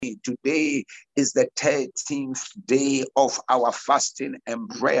Today is the 13th day of our fasting and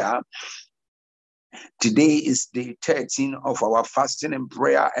prayer. Today is day 13 of our fasting and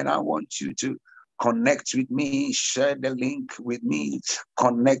prayer, and I want you to connect with me, share the link with me,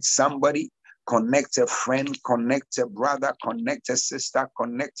 connect somebody, connect a friend, connect a brother, connect a sister,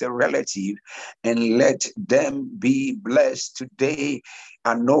 connect a relative, and let them be blessed today.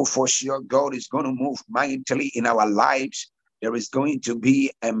 I know for sure God is going to move mightily in our lives. There is going to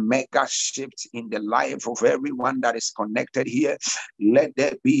be a mega shift in the life of everyone that is connected here. Let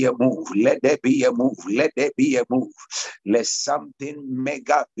there be a move. Let there be a move. Let there be a move. Let something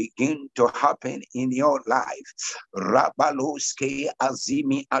mega begin to happen in your life. Rabaloski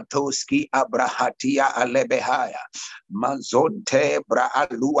azimi atoski abrahatia alebehaya. Mazonte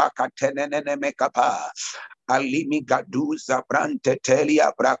braalua katenene mekapa. Alimi gaduza brante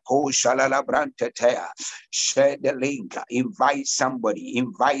telia brako shalala brante tea. Share the link. Invite somebody.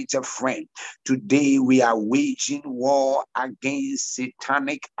 Invite a friend. Today we are waging war against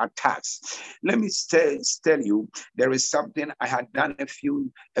satanic attacks. Let me tell you, there is something I had done a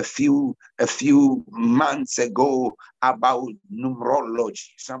few months ago about numerology.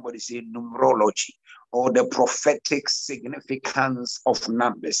 Somebody say numerology, or the prophetic significance of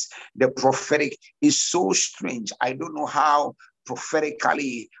numbers. The prophetic is so strange. I don't know how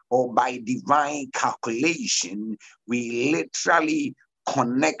prophetically or by divine calculation, we literally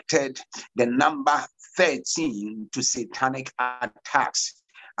connected the number 13 to satanic attacks.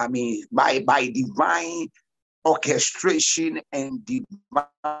 I mean, by divine orchestration and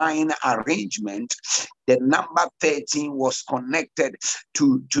divine arrangement, the number 13 was connected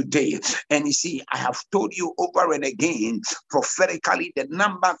to today. And you see, I have told you over and again, prophetically, the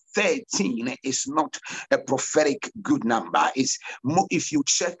number 13 is not a prophetic good number. It's if you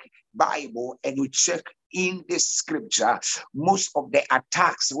check Bible and you check in the scripture, most of the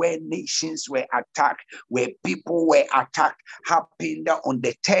attacks where nations were attacked, where people were attacked, happened on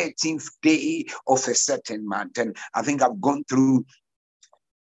the 13th day of a certain month. And I think I've gone through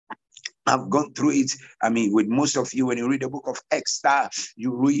it. I mean, with most of you, when you read the book of Esther,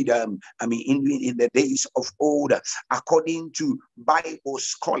 you read, in the days of old, according to Bible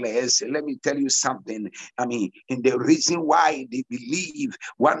scholars, let me tell you something. I mean, in the reason why they believe,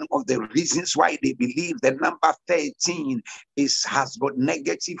 one of the reasons why they believe the number 13 has got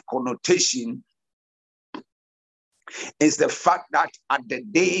negative connotation is the fact that on the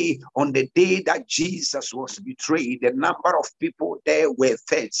day that Jesus was betrayed, the number of people there were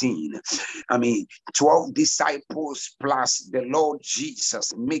 13. I mean, 12 disciples plus the Lord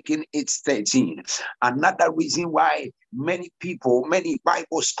Jesus, making it 13. Another reason why many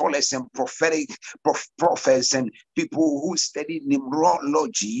Bible scholars and prophetic prophets and people who study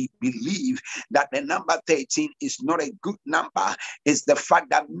numerology believe that the number 13 is not a good number is the fact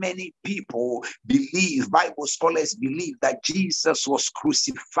that many people believe, Bible scholars believe, that Jesus was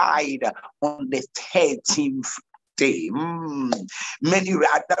crucified on the 13th day. Many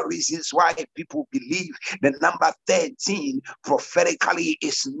other reasons why people believe the number 13 prophetically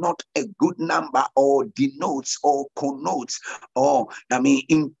is not a good number, or denotes or connotes or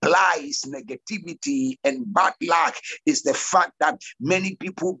implies negativity and bad luck, is the fact that many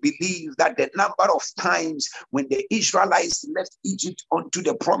people believe that the number of times when the Israelites left Egypt onto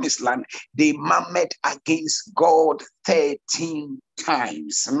the promised land, they murmured against God 13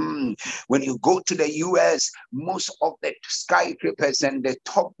 times. When you go to the US, most of the skyscrapers and the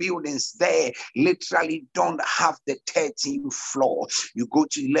top buildings there literally don't have the 13th floor. You go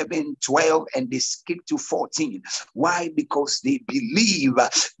to 11, 12, and they skip to 14. Why? Because they believe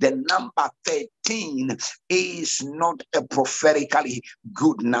the number 13 is not a prophetically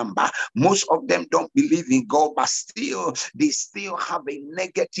good number. Most of them don't believe in God, but they still have a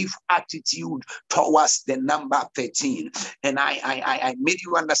negative attitude towards the number 13. And I made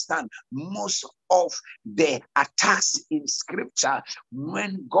you understand, most of the attacks in scripture,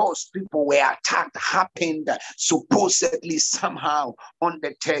 when God's people were attacked, happened supposedly somehow on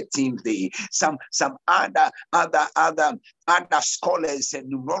the 13th day. Some other scholars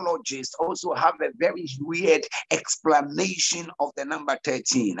and numerologists also have a very weird explanation of the number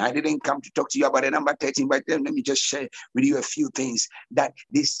 13. I didn't come to talk to you about the number 13, but then let me just share with you a few things that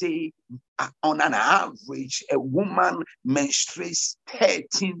they say. On an average, a woman menstruates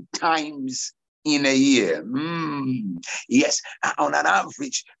 13 times in a year. Yes, on an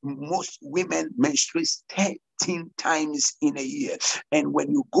average, most women menstruate 13 times in a year. And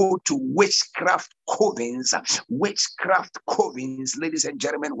when you go to witchcraft covens, ladies and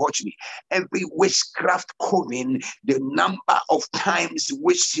gentlemen, watch me. Every witchcraft coven, the number of times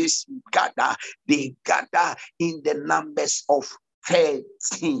witches gather, they gather in the numbers of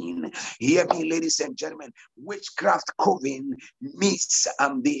 13. Hear me, ladies and gentlemen. Witchcraft coven meets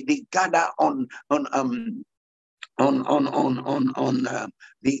they gather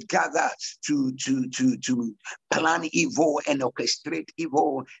they gather to plan evil and orchestrate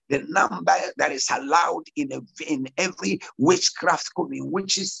evil. The number that is allowed in every witchcraft coven,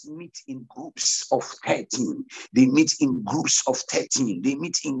 witches meet in groups of 13. They meet in groups of 13. They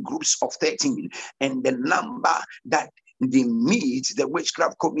meet in groups of 13, and the number that they meet, the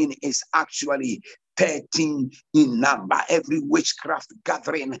witchcraft coven, is actually 13 in number. Every witchcraft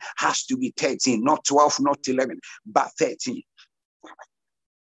gathering has to be 13, not 12, not 11, but 13.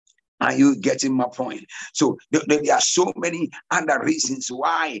 Are you getting my point? So there are so many other reasons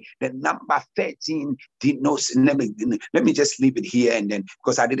why the number 13 denotes. Let me just leave it here, and then,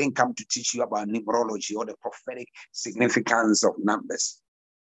 because I didn't come to teach you about numerology or the prophetic significance of numbers.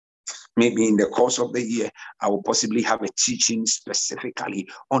 Maybe in the course of the year, I will possibly have a teaching specifically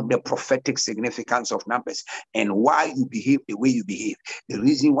on the prophetic significance of numbers and why you behave the way you behave. The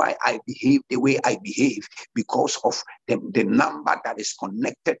reason why I behave the way I behave, because of the number that is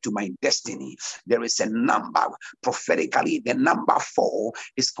connected to my destiny. There is a number prophetically. The number 4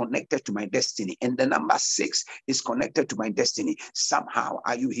 is connected to my destiny, and the number 6 is connected to my destiny. Somehow,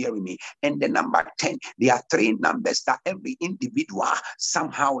 are you hearing me? And the number 10, there are 3 numbers that every individual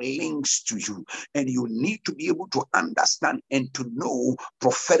somehow links to you, and you need to be able to understand and to know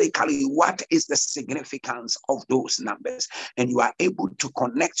prophetically what is the significance of those numbers, and you are able to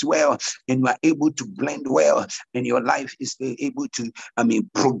connect well, and you are able to blend well, and your life is able to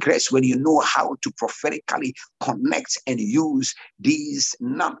progress when you know how to prophetically connect and use these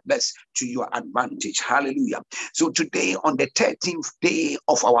numbers to your advantage. Hallelujah. So today, on the 13th day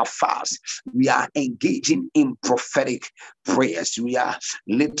of our fast, we are engaging in prophetic prayers. We are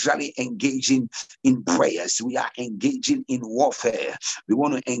literally engaging in prayers. We are engaging in warfare. We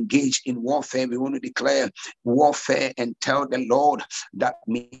want to engage in warfare. We want to declare warfare and tell the Lord that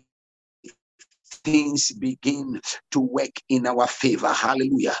things begin to work in our favor.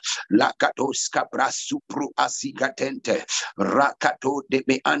 Hallelujah. Lakatos kabra supru asikatente rakato de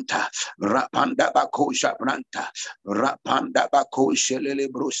beanta rapanda bakosha branta rapanda bakosha lele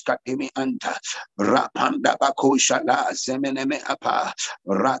bruska temi anta rapanda bakosha la zemeneme apa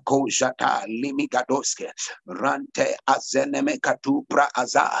rakosha ta limigadoske rante azeneme katupra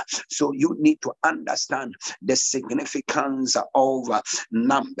aza. So you need to understand the significance of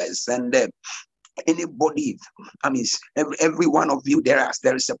numbers, and anybody, every one of you, there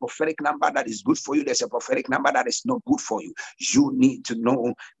is a prophetic number that is good for you. There's a prophetic number that is not good for you. You need to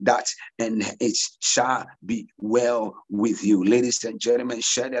know that, and it shall be well with you. Ladies and gentlemen,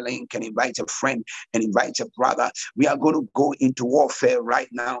 share the link and invite a friend and invite a brother. We are going to go into warfare right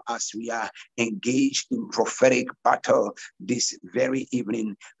now as we are engaged in prophetic battle this very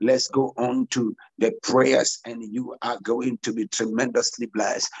evening. Let's go on to the prayers, and you are going to be tremendously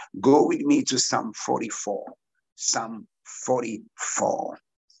blessed. Go with me to Psalm 44. Psalm 44.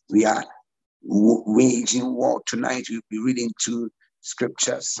 We are waging war tonight. We'll be reading 2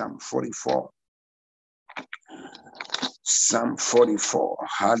 scriptures. Psalm 44. Psalm 44.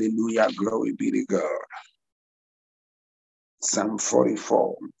 Hallelujah. Glory be to God. Psalm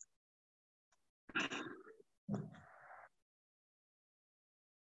 44.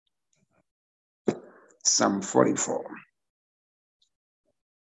 Psalm 44.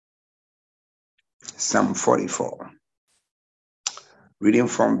 Psalm 44. Reading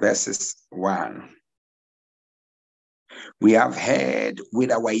from verses 1. We have heard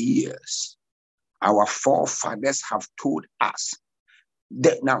with our ears. Our forefathers have told us.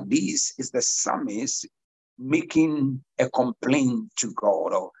 Now, this is the psalmist making a complaint to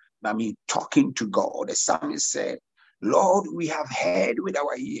God, or talking to God. The psalmist said, Lord, we have heard with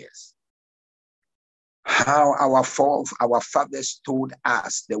our ears how our fathers told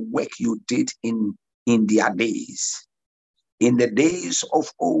us the work you did in their days. In the days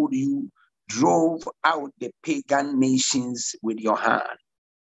of old, you drove out the pagan nations with your hand.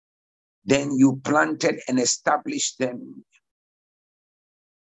 Then you planted and established them.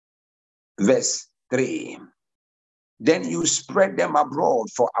 Verse 3. Then you spread them abroad,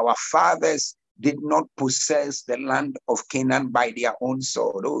 for our fathers did not possess the land of Canaan by their own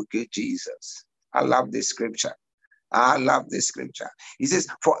sword. Oh, good Jesus. I love this scripture. I love this scripture. He says,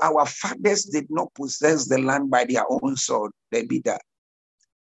 for our fathers did not possess the land by their own sword. They be that.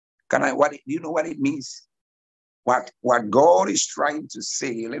 Do you know what it means? What God is trying to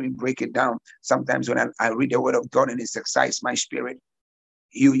say, let me break it down. Sometimes when I read the word of God and it excites my spirit,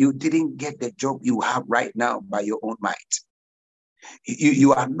 you didn't get the job you have right now by your own might.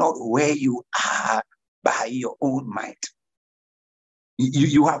 You are not where you are by your own might.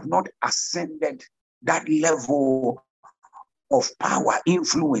 You have not ascended that level of power,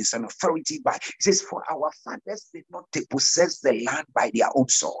 influence, and authority. By it says, for our fathers did not possess the land by their own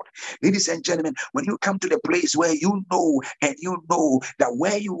sword. Ladies and gentlemen, when you come to the place where you know that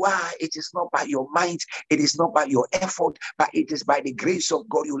where you are, it is not by your mind, it is not by your effort, but it is by the grace of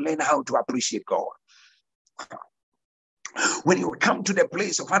God, you learn how to appreciate God. When you come to the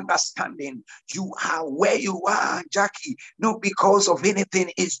place of understanding, you are where you are, Jackie, not because of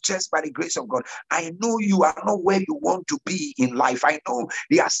anything, it's just by the grace of God. I know you are not where you want to be in life. I know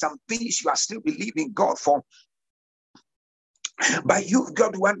there are some things you are still believing God for. But you've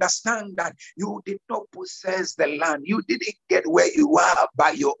got to understand that you did not possess the land. You didn't get where you are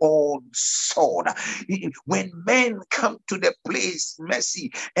by your own sword. When men come to the place,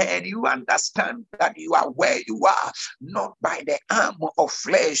 mercy, and you understand that you are where you are, not by the arm of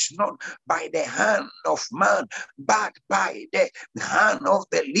flesh, not by the hand of man, but by the hand of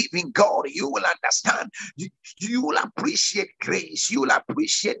the living God, you will understand. You will appreciate grace. You will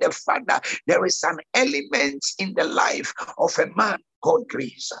appreciate the fact that there is an element in the life of a man called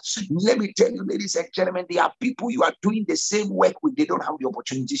grace. Let me tell you, ladies and gentlemen, there are people you are doing the same work with, they don't have the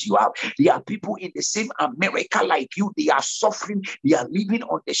opportunities you have. There are people in the same America like you, they are suffering, they are living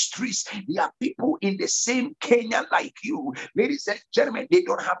on the streets. There are people in the same Kenya like you, ladies and gentlemen, they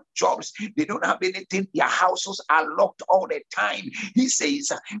don't have jobs, they don't have anything, their houses are locked all the time. He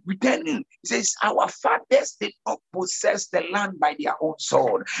says, our fathers did not possess the land by their own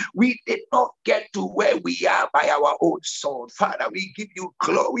sword. We did not get to where we are by our own sword. Father, we give you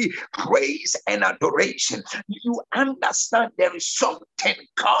glory, praise, and adoration. You understand there is something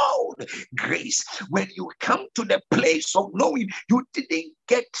called grace. When you come to the place of knowing you didn't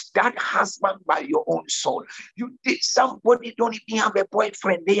get that husband by your own soul. You did. Somebody don't even have a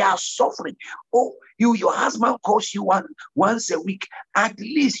boyfriend. They are suffering. Oh, your husband calls you once a week. At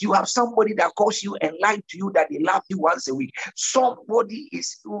least you have somebody that calls you and lies to you that they love you once a week. Somebody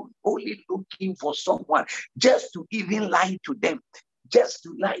is only looking for someone just to even lie to them. Just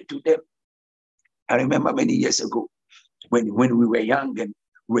to lie to them. I remember many years ago when we were young and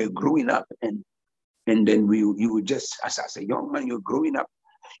we were growing up, and then you would just, as a young man, you're growing up,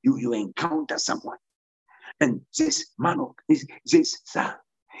 you encounter someone and says, man, says, sir,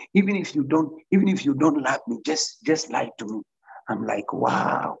 even if you don't love me, just lie to me. I'm like,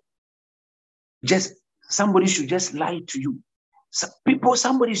 wow. Just somebody should just lie to you.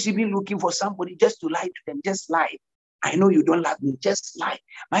 Somebody's even looking for somebody just to lie to them. Just lie. I know you don't love me. Just lie.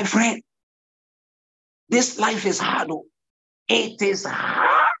 My friend, this life is hard. Oh. It is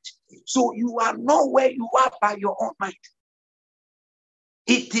hard. So you are not where you are by your own mind.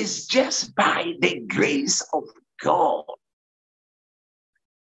 It is just by the grace of God.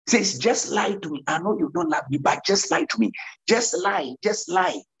 It says, just lie to me. I know you don't love me, but just lie to me. Just lie. Just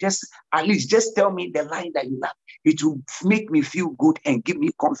lie. Just at least just tell me the lie that you love. It will make me feel good and give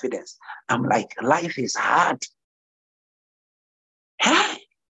me confidence. I'm like, life is hard.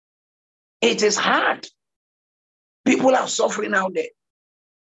 It is hard. People are suffering out there.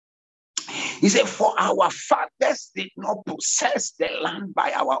 He said, for our fathers did not possess the land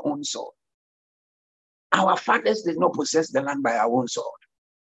by our own sword. Our fathers did not possess the land by our own sword.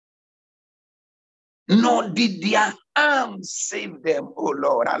 Nor did their arms save them. Oh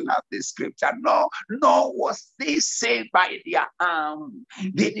Lord, I love this scripture. Nor was they saved by their arm.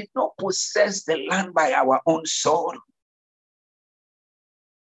 They did not possess the land by our own sword.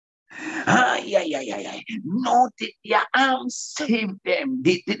 Nor did their arms save them.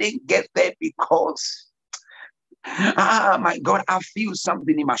 They didn't get there because, my God, I feel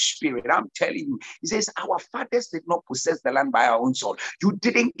something in my spirit. I'm telling you. He says, our fathers did not possess the land by our own sword. You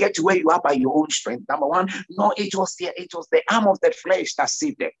didn't get to where you are by your own strength. Number one, no, it was the arm of the flesh that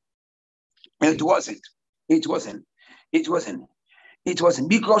saved them. It wasn't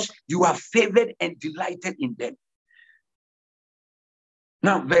because you are favored and delighted in them.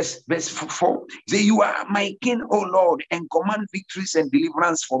 Now, verse 4, say, you are my king, O Lord, and command victories and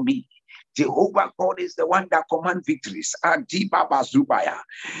deliverance for me. Jehovah God is the one that commands victories.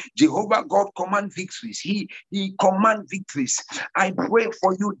 Jehovah God commands victories. He commands victories. I pray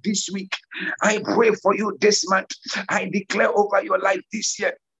for you this week. I pray for you this month. I declare over your life this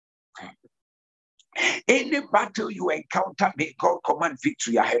year. Any battle you encounter, may God command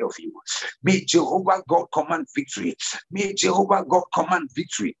victory ahead of you. May Jehovah God command victory. May Jehovah God command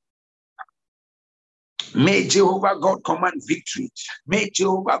victory. May Jehovah God command victory. May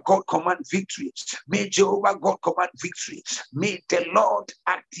Jehovah God command victory. May Jehovah God command victory. May the Lord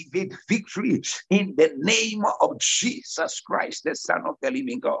activate victory in the name of Jesus Christ, the Son of the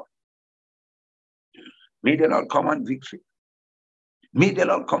living God. May the Lord command victory. May the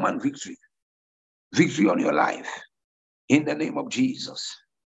Lord command victory. Victory on your life. In the name of Jesus.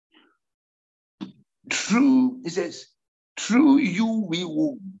 Through, it says, through you we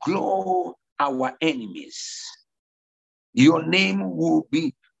will glow our enemies. Your name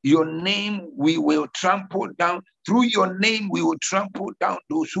we will trample down. Through your name we will trample down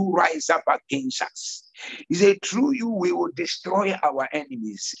those who rise up against us. He said, through you we will destroy our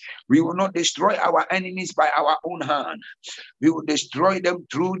enemies. We will not destroy our enemies by our own hand. We will destroy them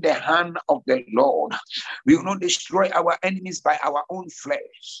through the hand of the Lord. We will not destroy our enemies by our own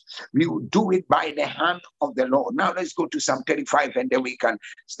flesh. We will do it by the hand of the Lord. Now let's go to Psalm 35 and then we can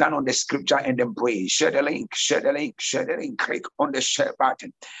stand on the scripture and then pray. Share the link, share the link, share the link. Click on the share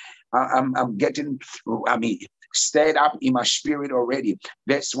button. I'm getting, stirred up in my spirit already.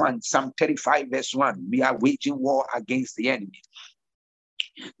 Verse 1, Psalm 35, verse 1. We are waging war against the enemy.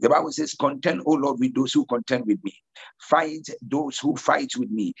 The Bible says, contend, O Lord, with those who contend with me. Fight those who fight with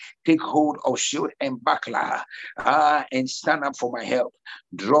me. Take hold of shield and buckler, and stand up for my help.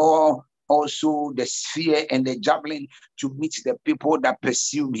 Draw also the spear and the javelin to meet the people that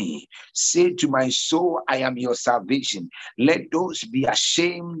pursue me. Say to my soul, I am your salvation. Let those be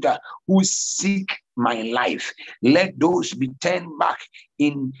ashamed who seek my life. Let those be turned back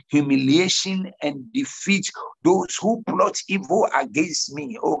in humiliation and defeat those who plot evil against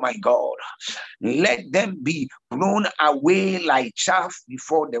me. Oh my God. Let them be blown away like chaff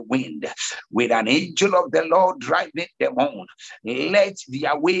before the wind, with an angel of the Lord driving them on. Let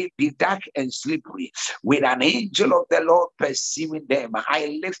their way be dark and slippery, with an angel of the Lord pursuing them.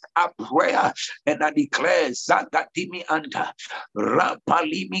 I lift up prayer and I declare, Zagatimi anta,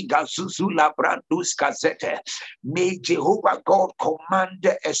 Rapalimi Gazuzula Brandus Kazete. May Jehovah God command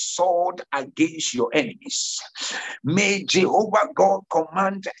a sword against your enemies. May Jehovah God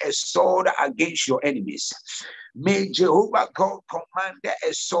command a sword against your enemies. May Jehovah God command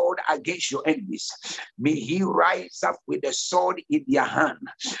a sword against your enemies. May he rise up with a sword in their hand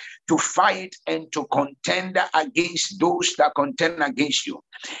to fight and to contend against those that contend against you.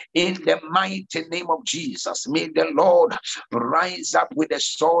 In the mighty name of Jesus, may the Lord rise up with a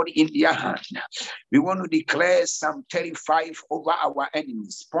sword in their hand. We want to declare Psalm 35 over our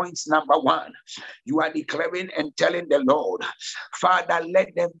enemies. Point number 1, you are declaring and telling the Lord, Father, let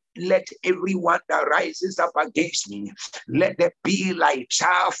everyone that rises up against me, let them be like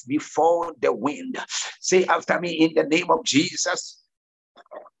chaff before the wind. Say after me, in the name of Jesus.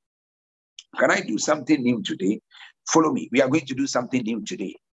 Can I do something new today? Follow me. We are going to do something new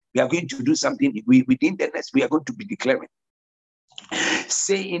today. We are going to do something within the next. We are going to be declaring.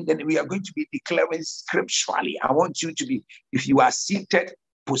 Saying that we are going to be declaring scripturally. I want you to be, if you are seated,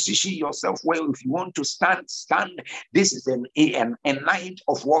 position yourself well. If you want to stand. This is a night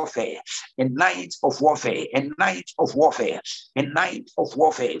of warfare, a night of warfare, a night of warfare, a night of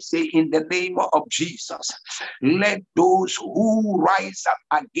warfare. Say, in the name of Jesus, let those who rise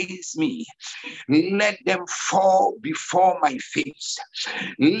up against me, let them fall before my face.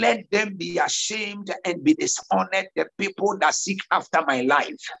 Let them be ashamed and be dishonored, the people that seek after my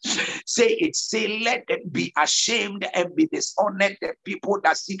life. Say it. Say, let them be ashamed and be dishonored, the people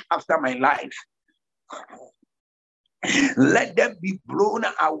that seek after my life. Let them be blown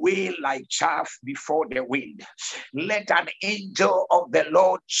away like chaff before the wind. Let an angel of the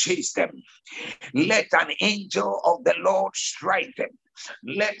Lord chase them. Let an angel of the Lord strike them.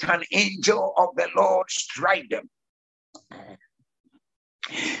 Let an angel of the Lord strike them.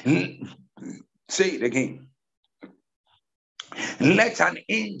 Say it again. Let an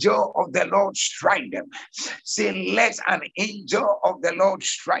angel of the Lord strike them. Say, let an angel of the Lord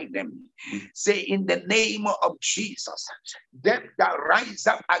strike them. Say, in the name of Jesus, them that rise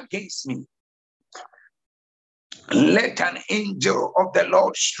up against me, let an angel of the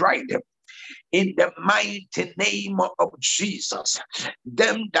Lord strike them. In the mighty name of Jesus,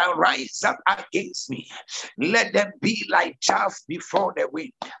 them that rise up against me, let them be like chaff before the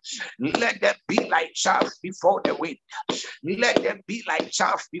wind. Let them be like chaff before the wind. Let them be like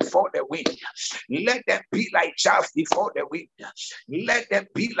chaff before the wind. Let them be like chaff before the wind. Let them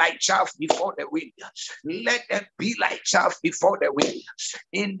be like chaff before the wind. Let them be like chaff before the wind.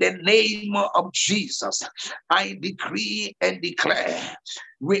 In the name of Jesus, I decree and declare.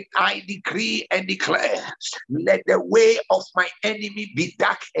 I decree and declare, let the way of my enemy be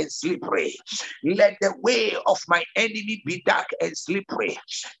dark and slippery. Let the way of my enemy be dark and slippery.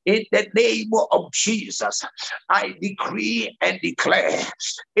 In the name of Jesus, I decree and declare,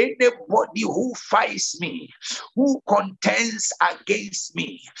 anybody who fights me, who contends against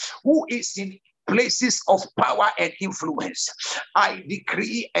me, who is in places of power and influence, I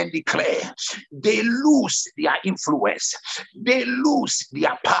decree and declare they lose their influence, they lose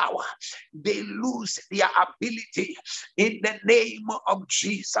their power, they lose their ability in the name of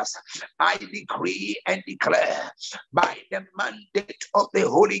Jesus. I decree and declare by the mandate of the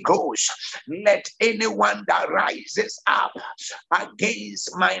Holy Ghost, let anyone that rises up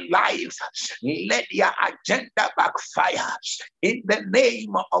against my life, let their agenda backfire in the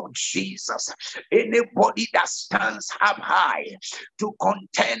name of Jesus. Anybody that stands up high to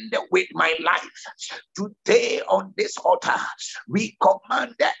contend with my life, today on this altar, we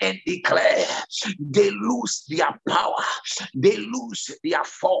command and declare they lose their power, they lose their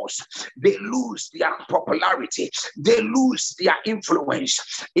force, they lose their popularity, they lose their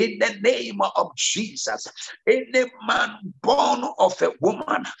influence in the name of Jesus. Any man born of a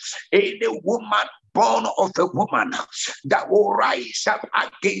woman, any woman born of a woman that will rise up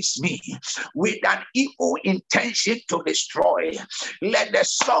against me with an evil intention to destroy, let the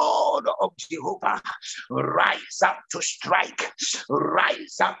sword of Jehovah rise up to strike,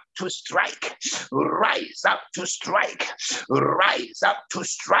 rise up to strike, rise up to strike, rise up to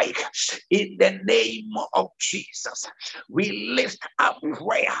strike in the name of Jesus. We lift up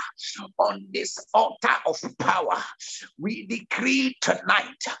prayer on this altar of power. We decree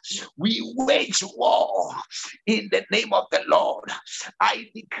tonight, we wage war in the name of the Lord. I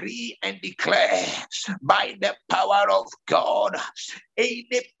decree and declare by the power of God,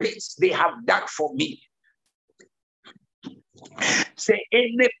 any pits they have dug for me. Say,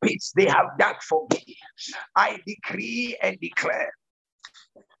 any pits they have dug for me, I decree and declare,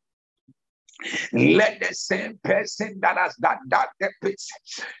 let the same person that has dug the pits,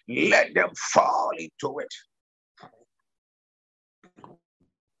 let them fall into it.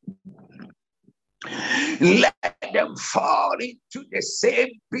 Let them fall into the same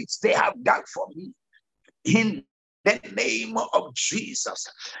pits they have dug for me. In the name of Jesus,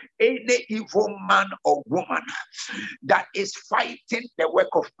 any evil man or woman that is fighting the work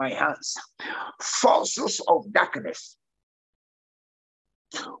of my hands, forces of darkness,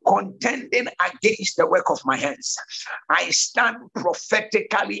 contending against the work of my hands, I stand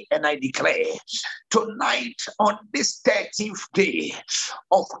prophetically and I declare tonight on this 13th day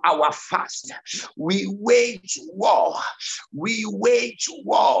of our fast, we wage war, we wage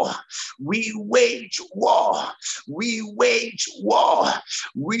war, we wage war, we wage war,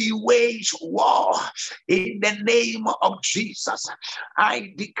 we wage war in the name of Jesus.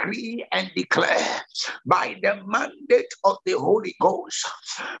 I decree and declare by the mandate of the Holy Ghost,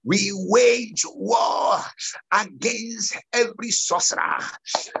 we wage war against every sorcerer.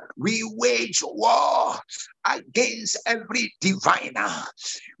 We wage war against every diviner.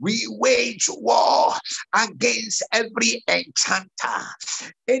 We wage war against every enchanter.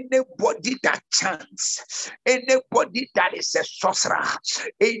 Anybody that chants, anybody that is a sorcerer,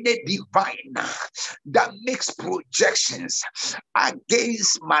 any diviner that makes projections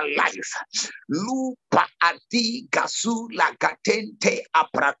against my life. Lupa adi gasu lagatente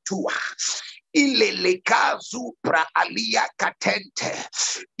apratua. Ilelekazu pra alia katente.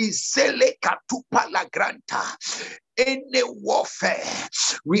 Izele katupa la granta. Any warfare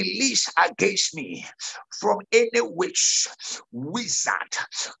released against me from any witch, wizard,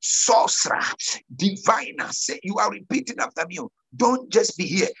 sorcerer, diviner. Say, you are repeating after me. Don't just be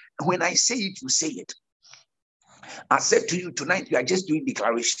here. When I say it, you say it. I said to you tonight, we are just doing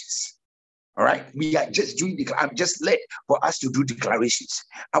declarations. All right, we are just doing I'm just led for us to do declarations.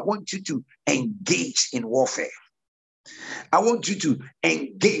 I want you to engage in warfare. I want you to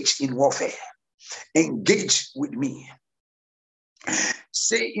engage in warfare. Engage with me.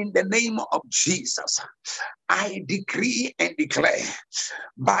 Say, in the name of Jesus, I decree and declare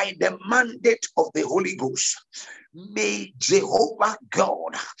by the mandate of the Holy Ghost, may Jehovah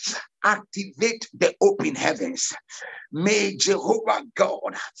God activate the open heavens. May Jehovah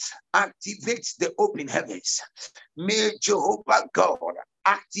God activate the open heavens. May Jehovah God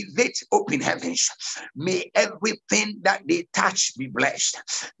activate open heavens. May everything that they touch be blessed.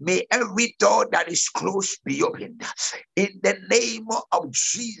 May every door that is closed be opened. In the name of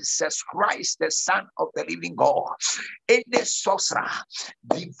Jesus Christ, the Son of the living God, any sorcerer,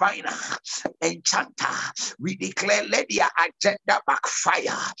 diviner, enchanter, we declare, let their agenda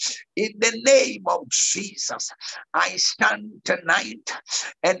backfire In the name of Jesus, I stand tonight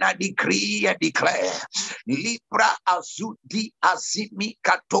and I decree and declare, Libra azudi azimi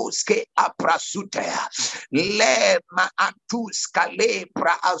katoske aprasute, le maatuska le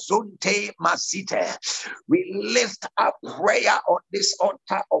praazonte masite. We lift up prayer on this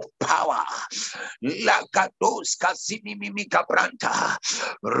altar of power. Lagadoska zinimimika branta,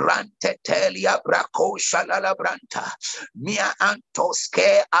 rantetelia brako shalala branta, mia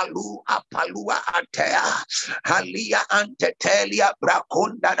antoske alu apalua atea, halia antetelia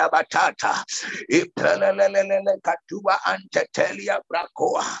brakonda da batata, ipelelelele katua antetelia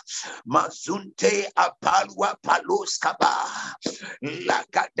brakoa, mazunte apalua paluskaba,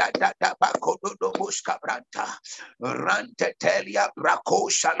 lagadada bakododo bushka branta, rantetelia brako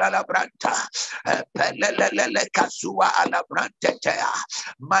shalala branta, pelelelele kasua ala brantetea,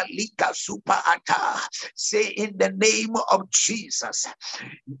 malika supa ata. Say in the name of Jesus,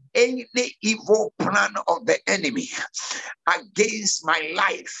 any evil plan of the enemy against my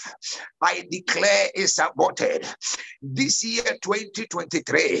life, I declare is aborted. This year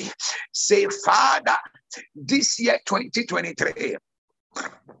 2023, say, Father, this year 2023,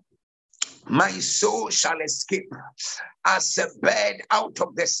 my soul shall escape as a bird out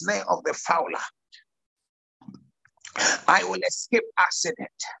of the snare of the fowler. I will escape accident.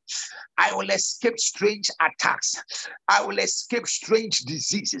 I will escape strange attacks. I will escape strange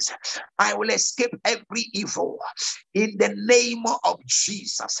diseases. I will escape every evil in the name of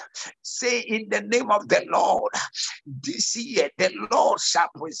Jesus. Say, in the name of the Lord, this year the Lord shall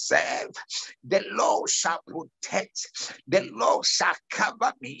preserve, the Lord shall protect, the Lord shall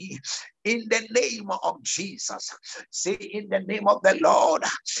cover me. In the name of Jesus. Say, in the name of the Lord,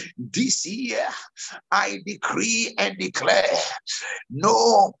 this year I decree and declare,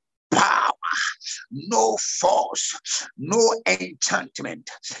 no power, no force, no enchantment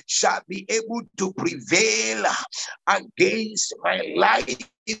shall be able to prevail against my life.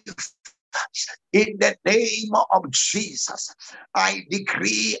 In the name of Jesus, I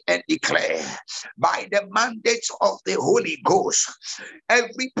decree and declare, by the mandate of the Holy Ghost,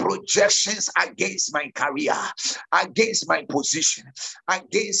 every projections against my career, against my position,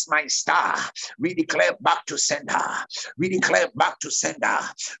 against my star, we declare back to sender. We declare back to sender.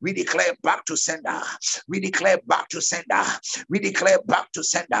 We declare back to sender. We declare back to sender. We declare back to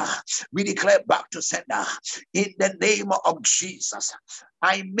sender. We declare back to sender. In the name of Jesus,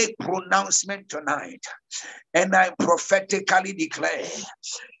 I make pronouncement tonight and I prophetically declare,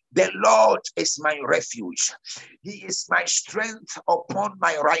 the Lord is my refuge. He is my strength upon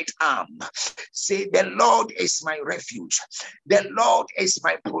my right arm. Say, the Lord is my refuge. The Lord is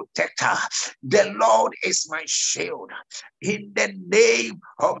my protector. The Lord is my shield. In the name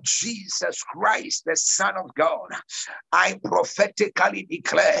of Jesus Christ, the Son of God, I prophetically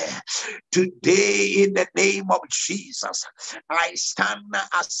declare today, in the name of Jesus, I stand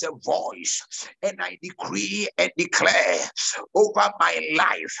as a voice and I decree and declare over my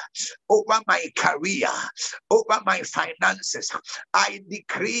life, over my career, over my finances. I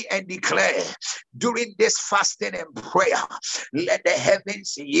decree and declare during this fasting and prayer, let the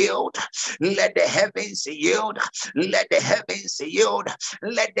heavens yield, let the heavens yield, let the heavens yield,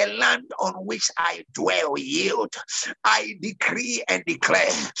 let the land on which I dwell yield. I decree and declare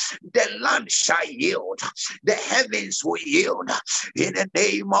the land shall yield, the heavens will yield. In the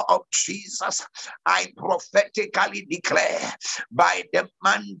name of Jesus, I prophetically declare by the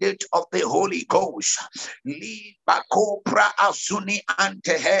mandate of the Holy Ghost, Liba Cobra Azuni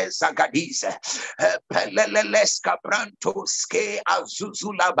Antehe Zagadize, Peleleska Brantoske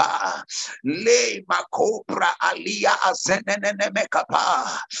Azuzulaba, Le Macobra Alia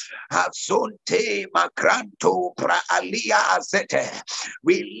Azenenemekapa, Azonte Macranto Pra Alia Azete.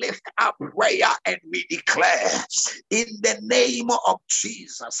 We lift up prayer and we declare in the name of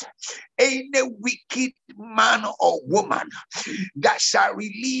Jesus, any wicked man or woman that shall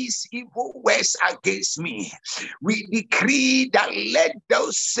release evil words against me, we decree that let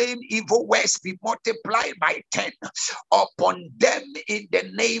those same evil words be multiplied by 10 upon them in the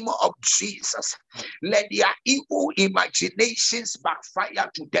name of Jesus. Let their evil imaginations backfire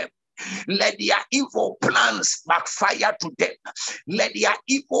to them. Let their evil plans backfire to them. Let their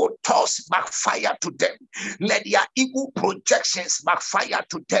evil thoughts backfire to them. Let their evil projections backfire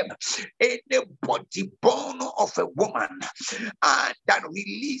to them. Anybody born of a woman that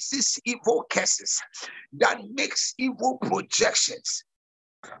releases evil curses, that makes evil projections,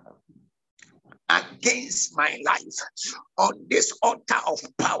 against my life on this altar of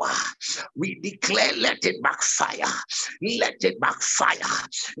power, we declare, let it backfire, let it backfire,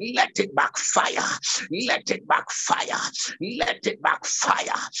 let it backfire, let it backfire, let it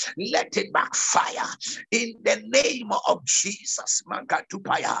backfire, let it backfire in the name of Jesus.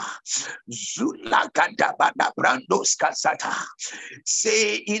 Magatupaya Zulakadabada Brandos Kasata.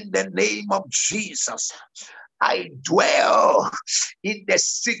 Say, in the name of Jesus, I dwell in the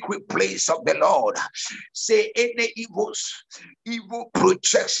secret place of the Lord. Say, any evil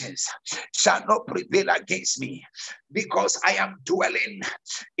projections shall not prevail against me, because I am dwelling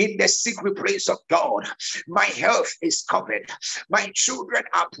in the secret place of God. My health is covered. My children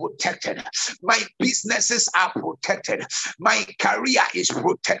are protected. My businesses are protected. My career is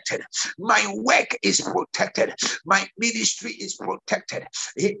protected. My work is protected. My ministry is protected.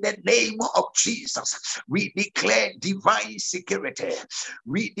 In the name of Jesus, we declare divine security.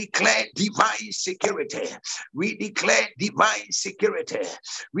 We declare divine security. We declare divine security.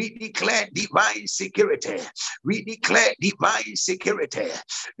 We declare divine security. We declare divine security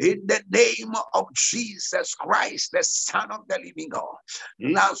in the name of Jesus Christ, the Son of the living God.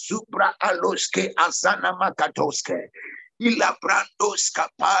 La supra aloske asana makatoske. Ila brandos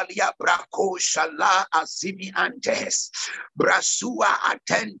kapalia brako shala azimi antes. Brasua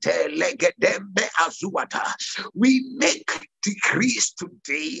atente legedembe azuata. We make decrees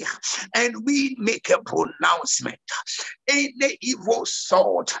today and we make a pronouncement. Any evil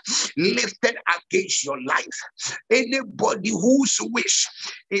sword lifted against your life, anybody whose wish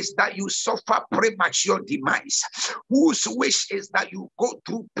is that you suffer premature demise, whose wish is that you go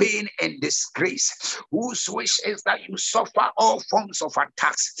through pain and disgrace, whose wish is that you suffer all forms of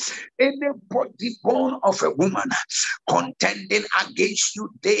attacks, anybody born of a woman contending against you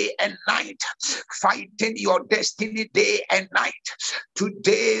day and night, fighting your destiny day and night,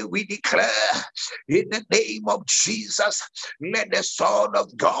 today we declare in the name of Jesus, let the sword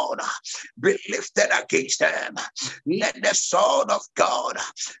of God be lifted against them. Let the sword of God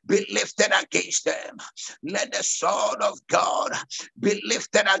be lifted against them. Let the sword of God be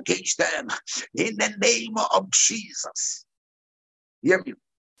lifted against them in the name of Jesus. Hear me.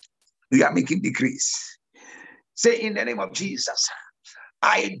 We are making decrees. Say, in the name of Jesus,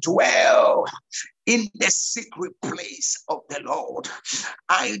 I dwell in the secret place of the Lord.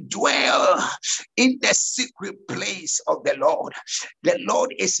 I dwell in the secret place of the Lord. The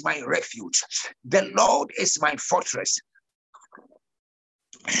Lord is my refuge. The Lord is my fortress.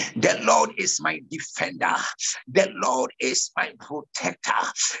 The Lord is my defender. The Lord is my protector.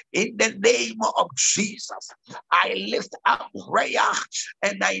 In the name of Jesus, I lift up prayer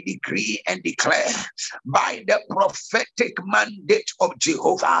and I decree and declare by the prophetic mandate of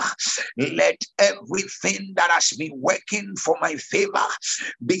Jehovah, let everything that has been working for my favor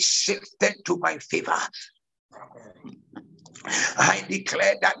be shifted to my favor. I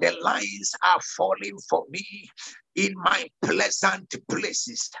declare that the lines are falling for me in my pleasant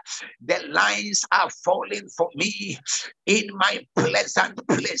places. The lines are falling for me in my pleasant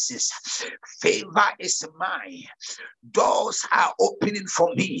places. Favor is mine. Doors are opening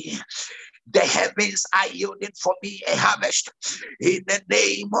for me. The heavens are yielding for me a harvest in the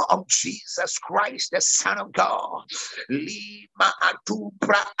name of Jesus Christ, the Son of God. Lima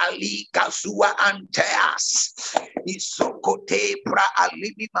atupra ali kasua anteas. Isokote pra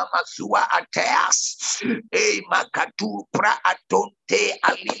alimi mamazua ateas. E makatu pra atonte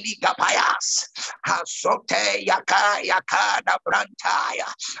alili gapayas. Hasote yaka da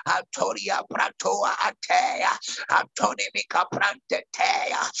brantaya. Atoria pratoa atea. Atonimika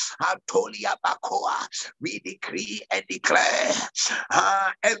prantetea. Atolia bakoa. We decree and declare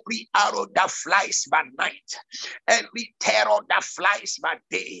every arrow that flies by night, every terror that flies by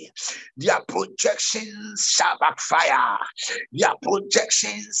day, their projections shall backfire. Their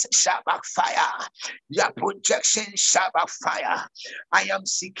projections shall backfire. Their projections shall backfire. I am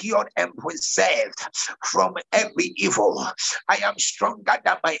secured and preserved from every evil. I am stronger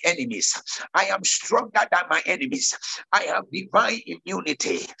than my enemies. I am stronger than my enemies. I have divine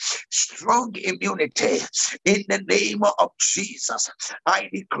immunity, strong immunity. In the name of Jesus, I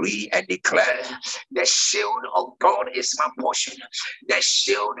decree and declare the shield of God is my portion. The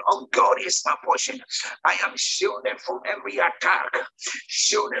shield of God is my portion. I am shielded from every attack,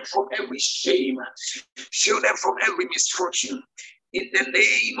 shielded from every shame, shielded from every misfortune. In the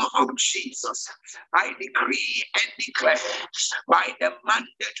name of Jesus, I decree and declare by the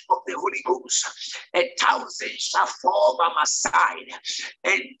mandate of the Holy Ghost, 1,000 shall fall by my side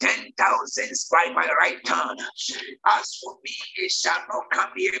and 10,000 thousands by my right hand. As for me, it shall not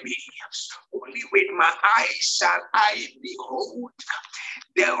come near me. Only with my eyes shall I behold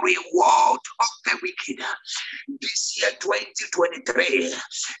the reward of the wicked. This year, 2023,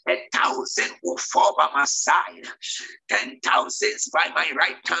 1,000 will fall by my side, 10,000s by my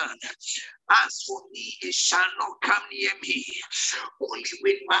right hand. As for me, it shall not come near me. Only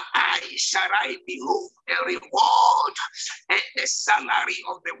with my eyes shall I behold the reward and the salary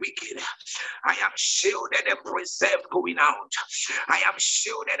of the wicked. I am shielded and preserved going out. I am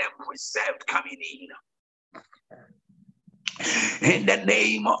shielded and preserved coming in the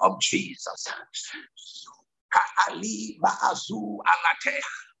name of Jesus. Ali Baazu Alate.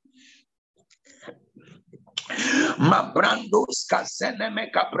 Mabrandos Kazene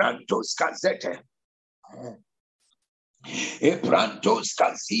Mekabrantos Kazete. Ebrantos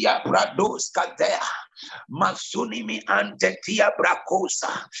Kazia Brados Kadea. Masunimi Antetia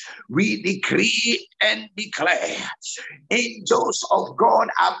Bracosa. We decree and declare, angels of God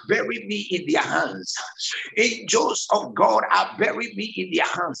are burying me in their hands. Angels of God are burying me in their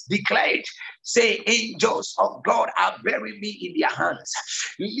hands. Declare it. Say, angels of God are burying me in their hands.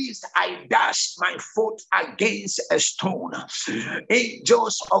 Lest I dash my foot against a stone.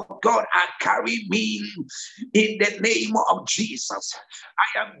 Angels of God are carrying me in the name of Jesus.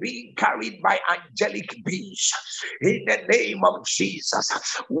 I am being carried by angelic beings in the name of Jesus.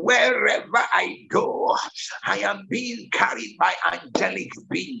 Wherever I go, I am being carried by angelic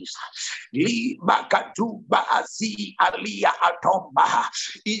beings. Liba Katuba Asi Alia Atomba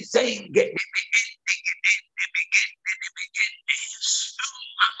Izenge.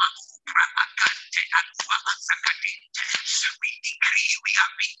 We decree we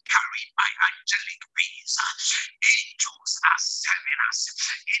are being carried by angelic beings. Angels are serving us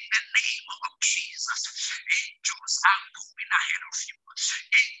in the name of Jesus. Angels are moving ahead of you.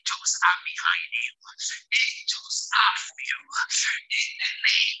 Angels are behind you. Angels are for you. In the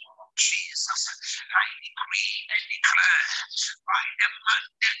name of Jesus, I decree and declare by the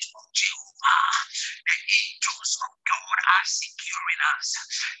mandate of Jehovah, the angels of God are securing us.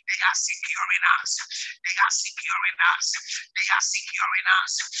 They are securing us. They are securing us. They are securing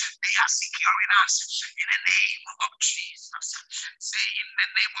us. They are securing us in the name of Jesus. Say, in the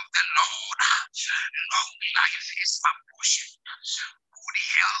name of the Lord, long life is my portion. Good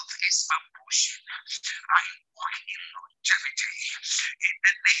health is my portion. I walk in longevity in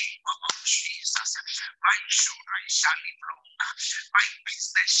the name of Jesus. My children shall live long. My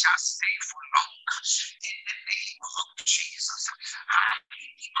business shall stay for long. In the name of Jesus, I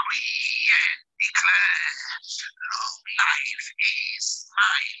decree and declare, long life is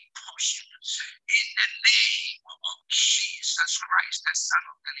my portion. In the name of Jesus Christ, the Son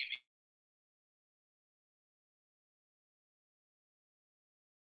of the living.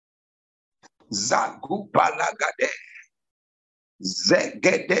 Zagupalagade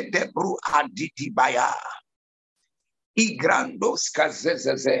Zegede Debru Aditibaya Igrandos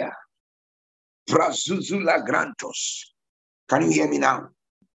Kazezezea Brazuzula Grantos. Can you hear me now?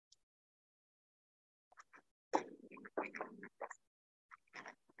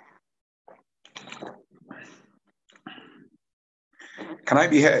 Can I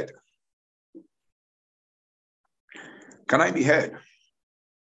be heard? Can I be heard?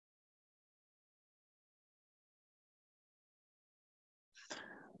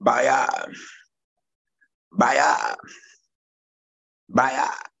 Baya.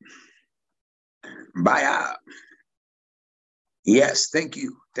 Yes, thank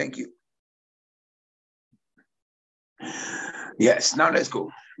you. Thank you. Yes, now let's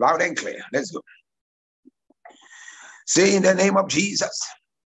go. Loud and clear. Let's go. Say, in the name of Jesus,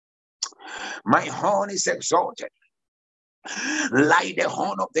 my horn is exalted like the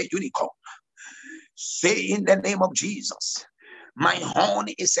horn of the unicorn. Say, in the name of Jesus, my horn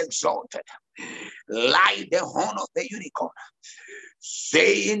is exalted like the horn of the unicorn.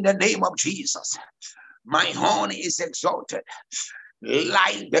 Say, in the name of Jesus, my horn is exalted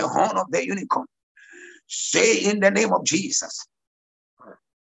like the horn of the unicorn. Say, in the name of Jesus,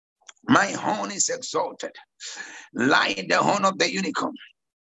 my horn is exalted like the horn of the unicorn.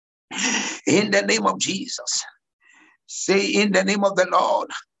 In the name of Jesus, say, in the name of the Lord,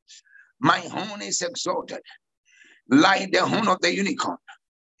 my horn is exalted like the horn of the unicorn.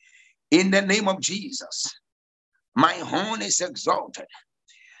 In the name of Jesus, my horn is exalted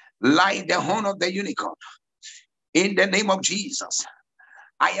like the horn of the unicorn. In the name of Jesus,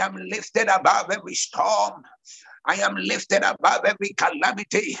 I am lifted above every storm. I am lifted above every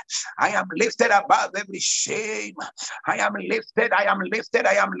calamity. I am lifted above every shame. I am lifted. I am lifted.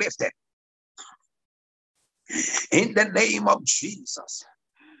 I am lifted. In the name of Jesus,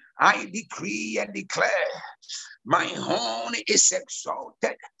 I decree and declare my horn is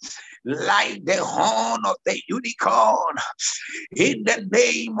exalted like the horn of the unicorn in the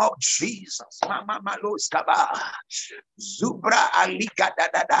name of Jesus. Mama Maloskaba Zubra Alika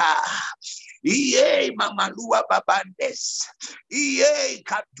Dada. Iye Mamalua Babandes. Iye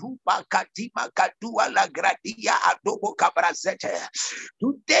Katuba Katima Katua La Gradia Adobo Cabrazete.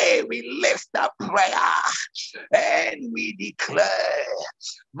 Today we lift up prayer and we declare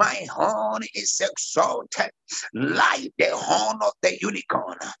my horn is exalted like the horn of the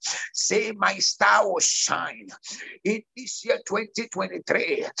unicorn. Say, my star will shine. In this year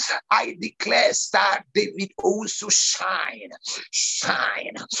 2023, I declare Star David also shine.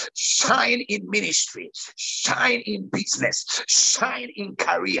 Shine. Shine in ministry. Shine in business. Shine in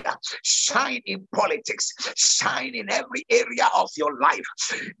career. Shine in politics. Shine in every area of your life.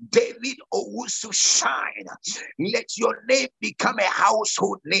 David also shine. Let your name become a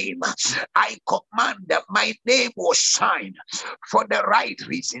household name. I command that my name will shine for the right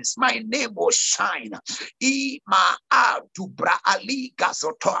reasons. My name will shine. Ima adubra ali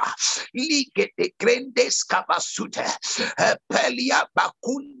gazotoa lige de grandes kabasute pelia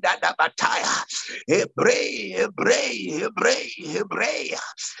bakunda da bataya Hebrei.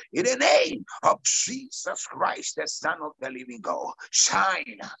 In the name of Jesus Christ, the Son of the living God,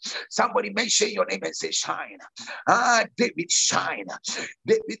 shine. Somebody mention your name and say shine. David shine.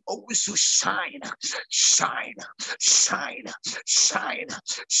 David also shine. Shine.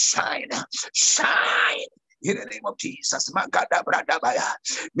 In the name of Jesus.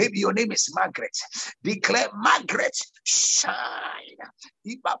 Maybe your name is Margaret. Declare Margaret shine.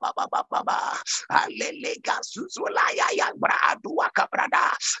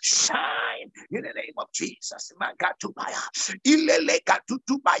 Shine in the name of Jesus.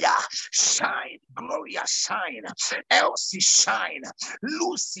 Shine. Gloria shine. Elsie shine.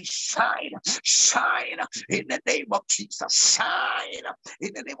 Lucy shine. Shine in the name of Jesus. Shine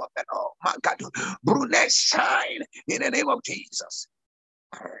in the name of the Lord. My God. Brunette shine in the name of Jesus.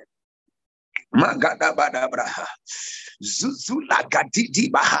 Magadabadabraha. Zuzula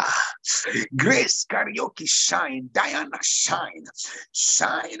Gadidibaha. Grace Karaoke shine. Diana shine.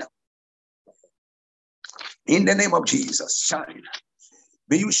 Shine. In the name of Jesus. Shine.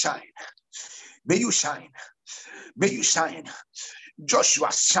 May you shine. May you shine. May you shine.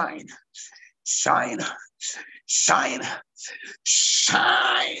 Joshua shine. Shine. Shine.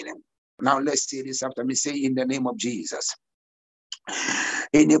 Shine. Now let's say this after me. Say in the name of Jesus.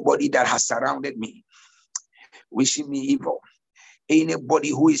 Anybody that has surrounded me, wishing me evil, anybody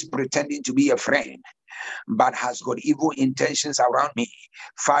who is pretending to be a friend, but has got evil intentions around me,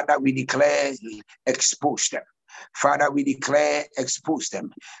 Father, we declare, expose them. Father, we declare, expose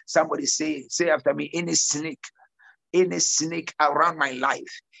them. Somebody say after me, any snake around my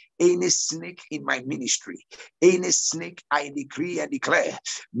life, any snake in my ministry, any snake, I decree and declare,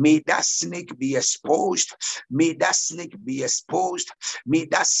 may that snake be exposed. May that snake be exposed. May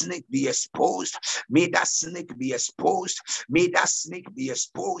that snake be exposed. May that snake be exposed. May that snake be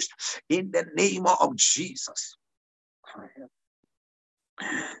exposed in the name of Jesus.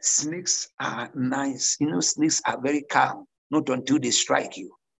 Snakes are nice. Snakes are very calm, not until they strike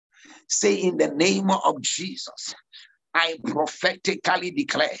you. Say in the name of Jesus, I prophetically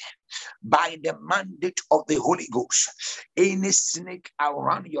declare by the mandate of the Holy Ghost, any snake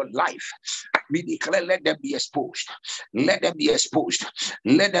around your life, we declare, let them be exposed. Let them be exposed.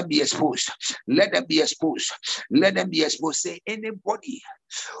 Let them be exposed. Let them be exposed. Let them be exposed. Say anybody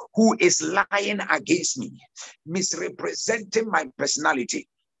who is lying against me, misrepresenting my personality,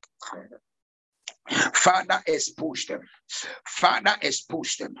 Father, expose them. Father,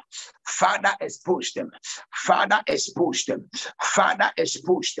 expose them. Father, expose them. Father, expose them. Father,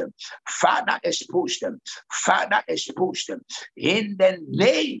 expose them. Father, expose them. Father, expose them. In the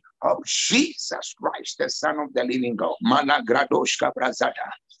name of Jesus Christ, the Son of the living God. Malagradoshka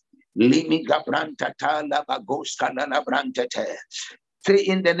Brazata. Limiga Brantata Lavagoska Lana Brantete. Say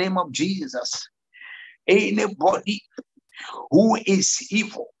in the name of Jesus, anybody who is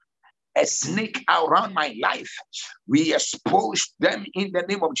evil, a snake around my life, we expose them in the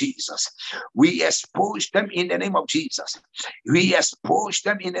name of Jesus. We expose them in the name of Jesus. We expose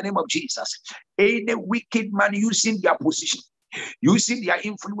them in the name of Jesus. Any wicked man using their position using their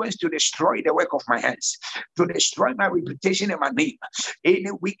influence to destroy the work of my hands, to destroy my reputation and my name.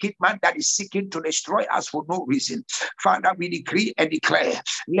 Any wicked man that is seeking to destroy us for no reason, Father, we decree and declare,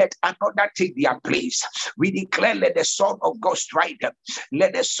 let another take their place. We declare, let the sword of God strike them.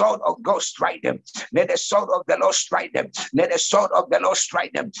 Let the sword of God strike them. Let the sword of the Lord strike them. Let the sword of the Lord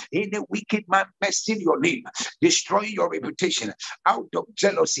strike them. Any wicked man messing your name, destroying your reputation out of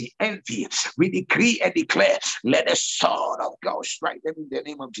jealousy, envy, we decree and declare, let the sword of God strike them in the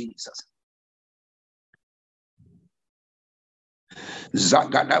name of Jesus.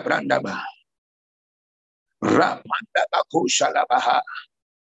 Zagada Brandaba Rapanda Bakushalabaha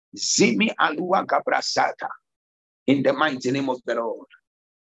Zimi Alua Gabrasata. In the mighty name of the Lord,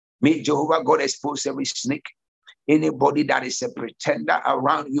 may Jehovah God expose every snake. Anybody that is a pretender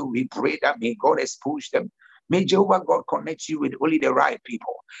around you, we pray that may God expose them. May Jehovah God connect you with only the right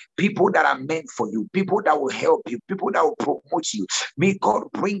people, people that are meant for you, people that will help you, people that will promote you. May God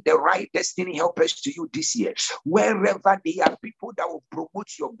bring the right destiny helpers to you this year. Wherever they are, people that will promote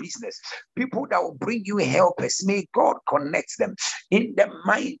your business, people that will bring you helpers. May God connect them in the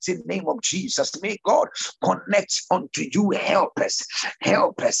mighty name of Jesus. May God connect unto you helpers,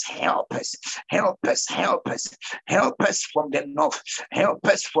 helpers, helpers, helpers, helpers, helpers from the north,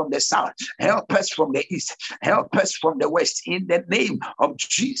 helpers from the south, helpers from the east, help us from the west. In the name of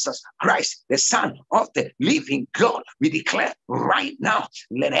Jesus Christ, the Son of the living God, we declare right now,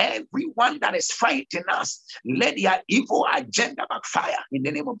 let everyone that is fighting us, let their evil agenda backfire in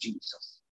the name of Jesus.